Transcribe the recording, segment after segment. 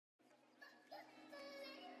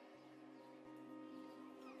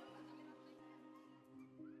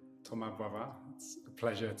Thomas Boivin. It's a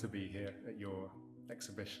pleasure to be here at your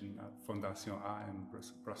exhibition at Fondation A in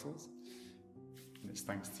Brussels. And it's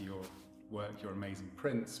thanks to your work, your amazing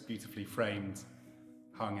prints, beautifully framed,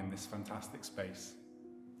 hung in this fantastic space.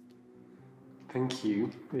 Thank you.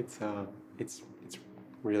 It's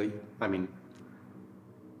really,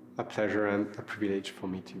 a pleasure and a privilege for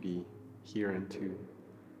me to be here and to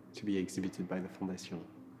be exhibited by the Fondation.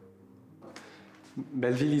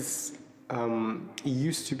 Belleville is it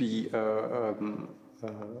used to be a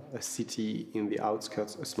city in the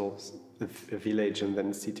outskirts, a village, and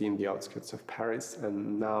then a city in the outskirts of Paris,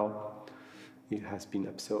 and now it has been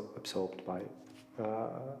absorbed by.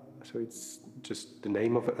 So it's just the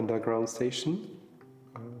name of an underground station,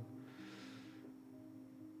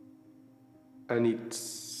 and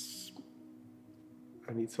it's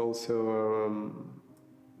also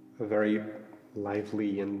a very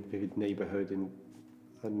lively and vivid neighborhood in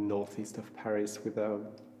the northeast of Paris with a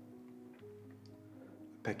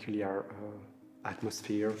peculiar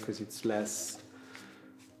atmosphere, because it's less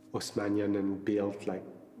Haussmannian and built like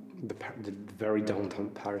the very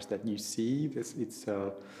downtown Paris that you see.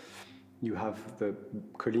 You have the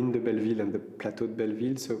Colline de Belleville and the Plateau de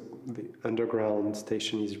Belleville, so the underground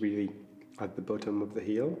station is really at the bottom of the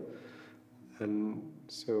hill, and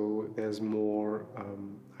so there's more,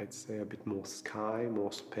 I'd say a bit more sky,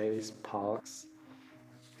 more space, parks.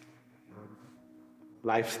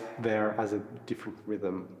 Life there has a different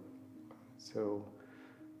rhythm. So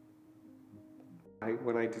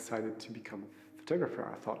when I decided to become a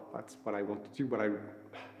photographer, I thought that's what I want to do. But I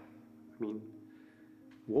mean,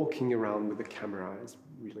 walking around with a camera is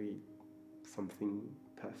really something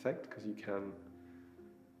perfect, because you can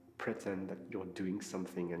pretend that you're doing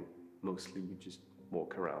something and mostly you just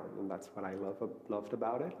walk around, and that's what I loved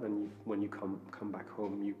about it. And when you come back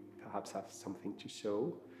home, you perhaps have something to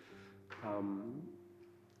show.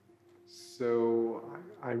 So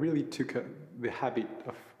I really took the habit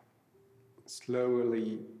of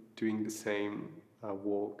slowly doing the same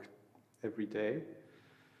walk every day,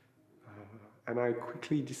 and I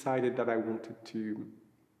quickly decided that I wanted to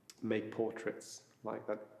make portraits like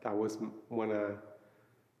that. That was when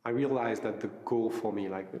I realized that the goal for me,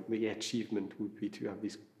 like the achievement, would be to have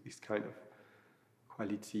this kind of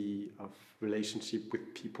quality of relationship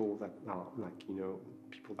with people that are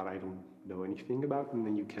people that I don't know anything about, and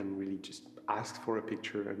then you can really just ask for a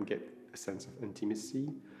picture and get a sense of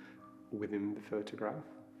intimacy within the photograph.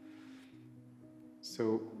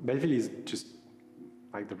 So Belleville is just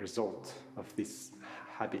like the result of this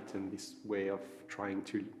habit and this way of trying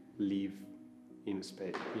to live in a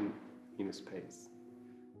space. In a space.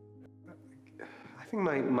 I think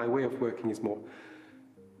my way of working is more,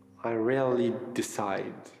 I rarely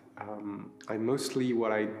decide. I mostly,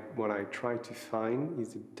 what I try to find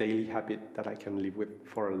is a daily habit that I can live with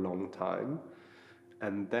for a long time,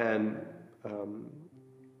 and then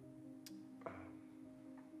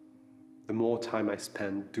the more time I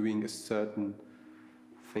spend doing a certain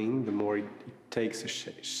thing, the more it takes a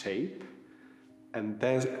shape, and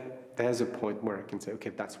there's a point where I can say,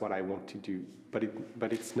 okay, that's what I want to do, but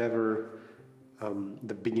it's never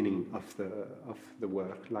the beginning of the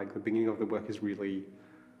work. Like, the beginning of the work is really,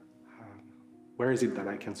 where is it that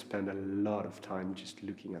I can spend a lot of time just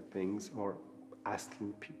looking at things or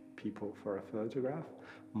asking people for a photograph,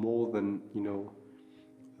 more than,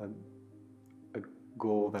 a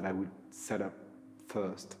goal that I would set up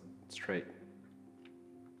first straight.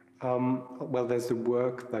 Well, there's the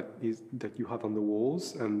work that you have on the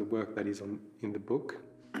walls, and the work that is in the book.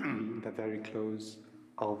 They're very close,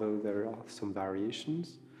 although there are some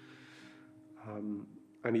variations.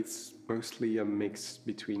 And it's mostly a mix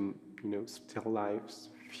between, still lifes,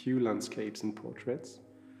 few landscapes and portraits.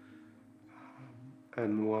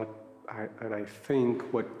 And I think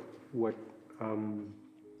what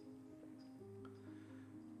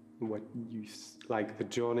you like, the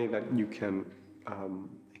journey that you can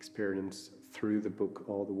experience through the book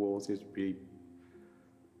or the walls, is really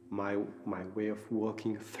my way of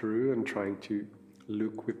walking through and trying to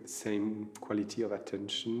look with the same quality of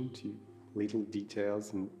attention to little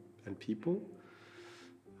details and people.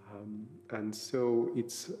 And so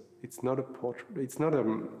it's not a portrait. It's not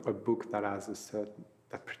a book that has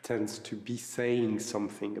that pretends to be saying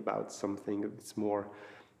something about something. It's more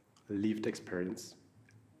a lived experience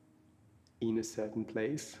in a certain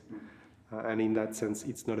place. And in that sense,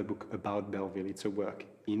 it's not a book about Belleville. It's a work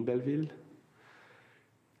in Belleville.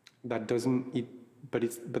 That doesn't.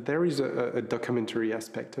 But there is a documentary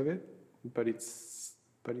aspect of it. But it's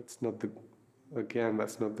not the. Again,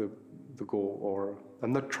 that's not the goal. Or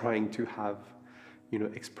I'm not trying to have,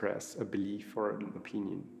 express a belief or an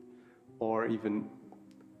opinion, or even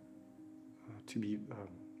to be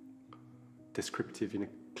descriptive in a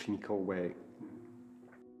clinical way.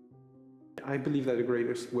 I believe that the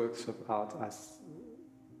greatest works of art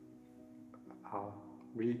are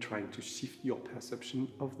really trying to shift your perception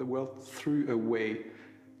of the world through a way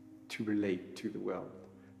to relate to the world.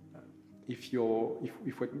 If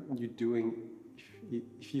what you're doing,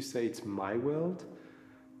 if you say it's my world,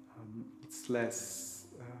 it's less.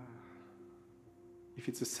 If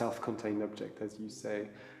it's a self-contained object, as you say,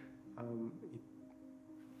 I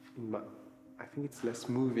think it's less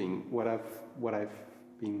moving. What I've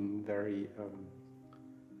been very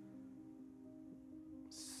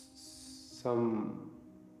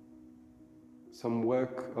some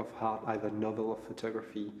work of art, either novel or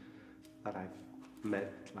photography, that I've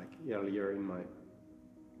met like earlier in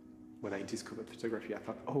when I discovered photography. I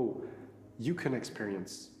thought, oh, you can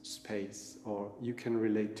experience space, or you can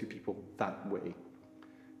relate to people that way.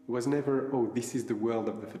 It was never, oh, this is the world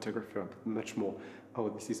of the photographer, but much more, oh,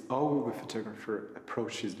 this is how the photographer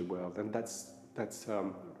approaches the world. And that's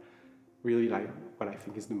really like what I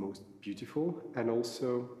think is the most beautiful. And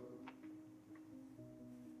also,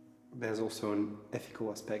 there's also an ethical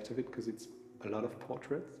aspect of it, because it's a lot of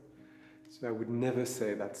portraits. So I would never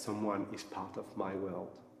say that someone is part of my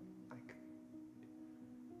world. Like,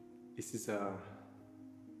 this is an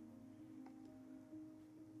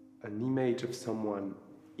image of someone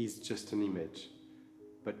is just an image.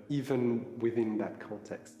 But even within that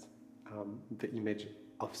context, the image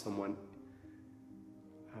of someone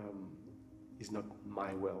is not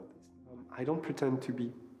my world. I don't pretend to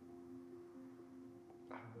be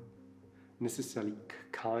necessarily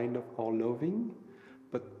kind of or loving,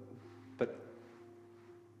 but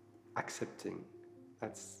accepting.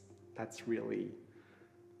 That's really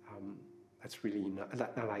enough.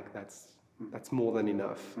 Like that's more than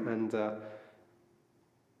enough. And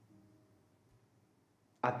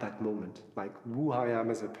at that moment, like who I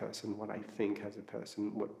am as a person, what I think as a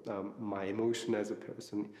person, what my emotion as a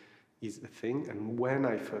person is a thing. And when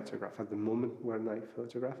I photograph, at the moment when I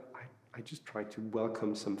photograph, I just try to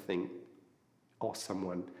welcome something or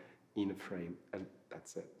someone in a frame, and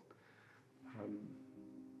that's it.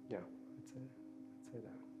 Yeah, I'd say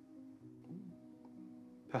that.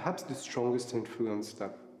 Perhaps the strongest influence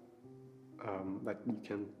that you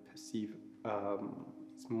can perceive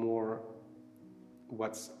is more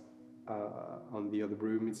what's on the other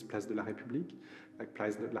room. It's Place de la République. Like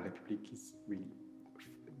Place de la République is really,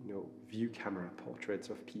 view camera portraits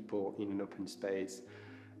of people in an open space,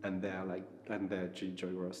 and J. Joy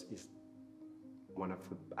Ross is one of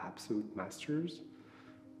the absolute masters.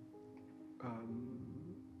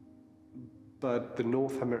 But the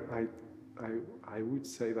I would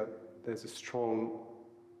say that there's a strong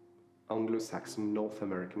Anglo-Saxon North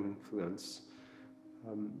American influence,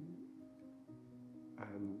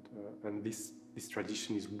 and this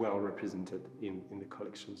tradition is well represented in the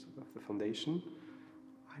collections of the foundation.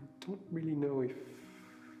 I don't really know if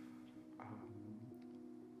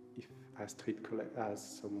Astrid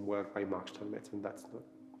has some work by Mark Steinmetz, and that's not.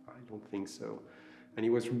 I don't think so. And he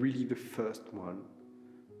was really the first one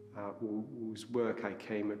whose work I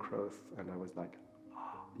came across, and I was like,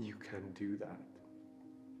 oh, you can do that.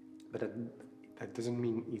 But that doesn't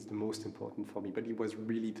mean he's the most important for me, but he was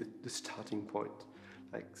really the starting point,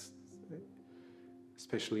 like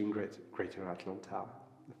especially in Greater Atlanta,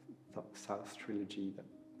 the South trilogy. That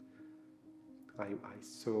I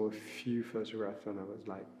saw a few photographs, and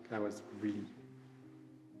I was really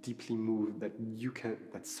deeply moved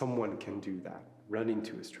that someone can do that, run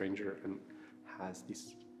into a stranger and has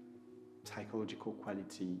this psychological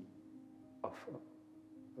quality of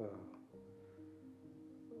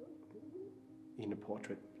in a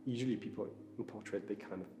portrait. Usually people in portrait,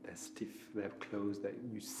 they're stiff, they're closed,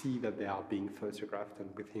 you see that they are being photographed, and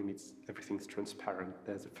with him everything's transparent,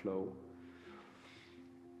 there's a flow.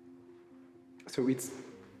 So it's,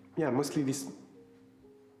 mostly this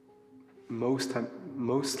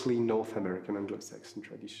mostly North American Anglo-Saxon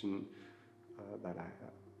tradition that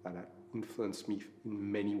influenced me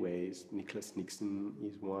in many ways. Nicholas Nixon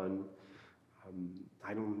is one.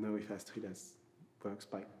 I don't know if Astrid has works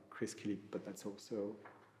by Chris Killip, but that's also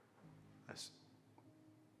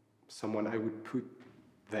someone I would put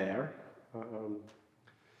there.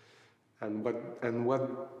 And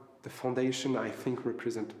what the foundation I think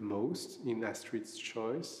represents most in Astrid's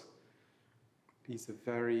choice is a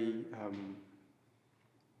very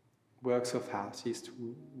works of artists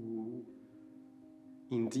who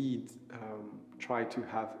indeed try to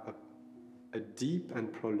have a deep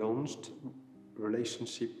and prolonged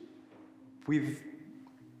relationship with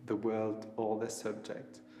the world or the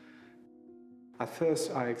subject. At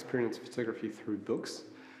first, I experienced photography through books,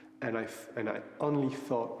 and I only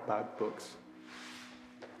thought about books.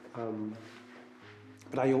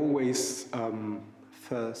 But I always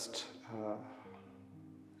first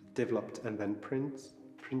developed and then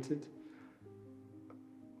printed,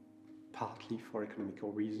 partly for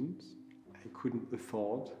economical reasons. I couldn't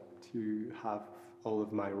afford to have all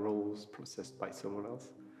of my roles processed by someone else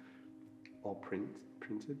or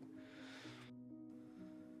printed.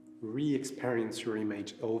 Re-experience your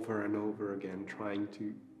image over and over again, trying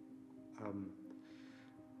to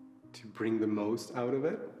bring the most out of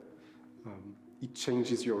it. It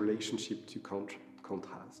changes your relationship to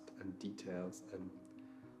contrast and details,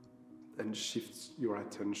 and shifts your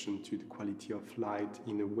attention to the quality of light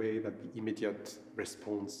in a way that the immediate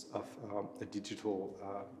response of a digital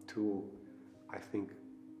tool, I think,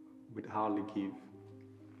 would hardly give.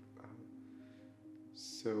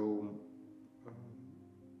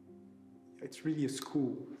 It's really a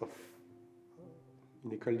school of,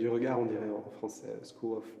 une école du regard, on dirait en français, a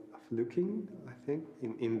school of looking, I think.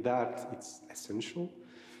 In that, it's essential.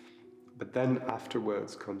 But then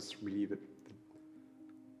afterwards comes really the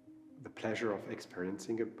pleasure of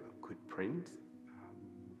experiencing a good print,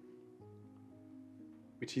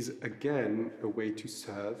 which is again a way to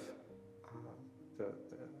serve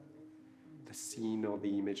the scene or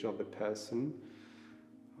the image of the person,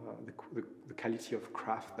 the quality of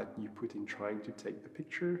craft that you put in trying to take the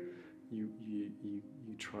picture. You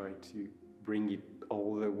try to bring it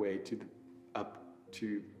all the way up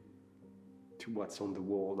to what's on the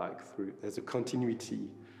wall, there's a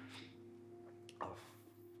continuity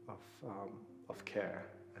of care,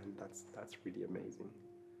 and that's really amazing.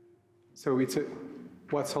 So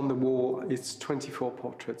what's on the wall is 24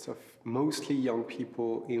 portraits of mostly young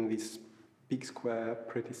people in this big square,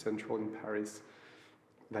 pretty central in Paris,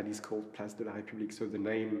 that is called Place de la République. So the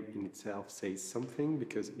name in itself says something,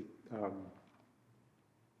 because it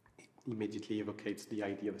immediately evocates the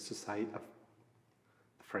idea of a society, of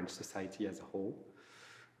the French society as a whole.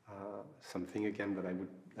 Something again that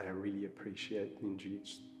I really appreciate in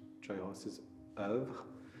Judith Joyros's oeuvre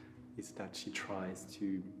is that she tries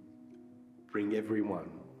to bring everyone,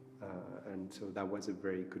 and so that was a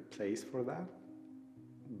very good place for that,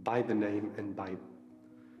 by the name and by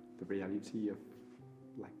the reality of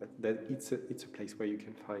that it's a place where you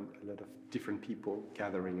can find a lot of different people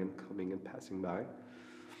gathering and coming and passing by.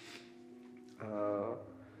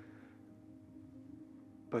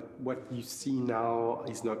 But what you see now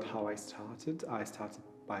is not how I started. I started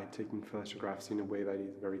by taking photographs in a way that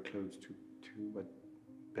is very close to what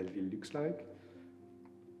Belleville looks like.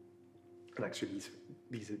 And actually,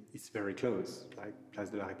 it's very close. Like Place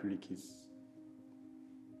de la République is,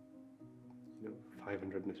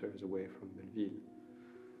 500 meters away from Belleville.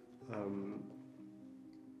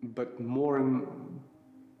 But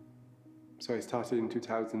so I started in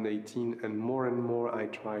 2018, and more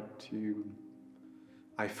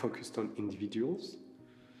I focused on individuals,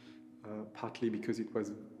 partly because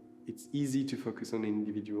it's easy to focus on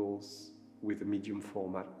individuals with a medium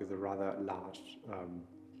format, with a rather large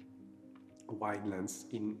wide lens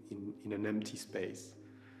in an empty space.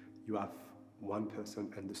 You have one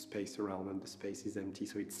person and the space around, and the space is empty,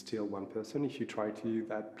 so it's still one person. If you try to do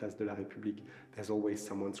that, Place de la République, there's always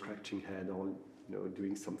someone scratching head or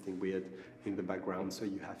doing something weird in the background, so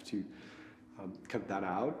you have to cut that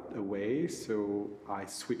out away. So I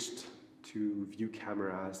switched to view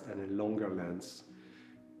cameras and a longer lens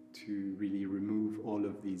to really remove all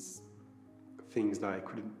of these things that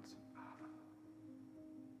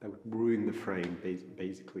that would ruin the frame,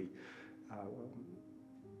 basically.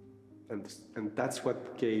 And that's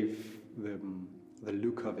what gave the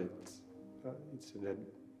look of it. It's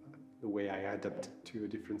the way I adapt to a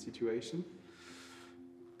different situation.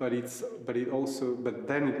 But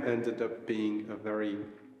then it ended up being a very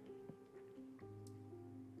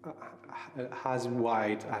as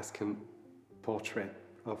wide as can portrait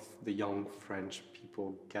of the young French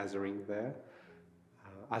people gathering there,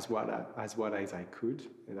 as wide as I could.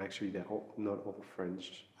 And actually, they're not all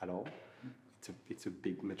French at all. It's a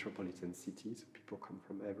big metropolitan city, so people come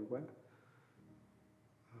from everywhere.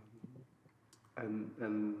 And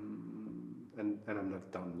I'm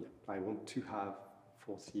not done yet. I want to have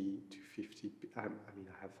 40 to 50, I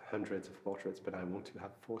have hundreds of portraits, but I want to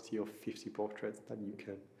have 40 or 50 portraits that you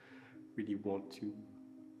can really want to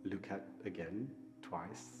look at again,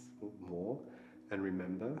 twice or more, and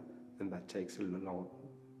remember, and that takes a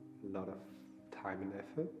lot of time and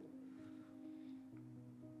effort.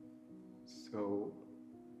 So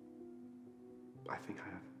I think I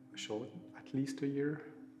have at least a year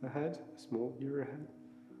ahead, a small year ahead.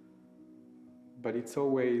 But it's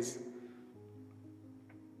always,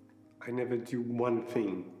 I never do one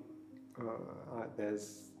thing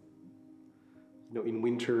there's, in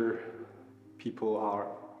winter, people are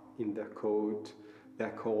in their coat,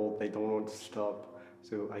 they're cold, they don't want to stop,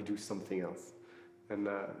 so I do something else. And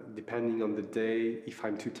depending on the day, if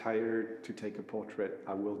I'm too tired to take a portrait,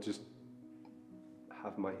 I will just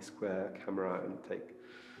have my square camera and take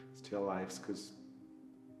still lifes, because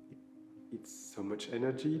it's so much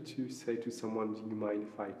energy to say to someone, do you mind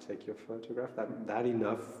if I take your photograph? That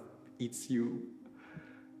enough eats you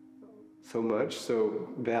so much. So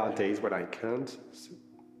there are days when I can't.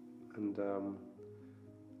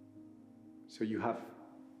 So you have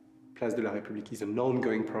Place de la République is an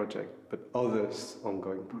ongoing project, but others'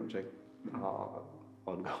 ongoing projects are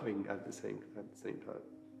ongoing at the same time.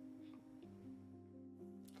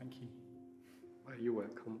 Thank you. Well, you're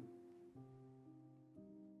welcome.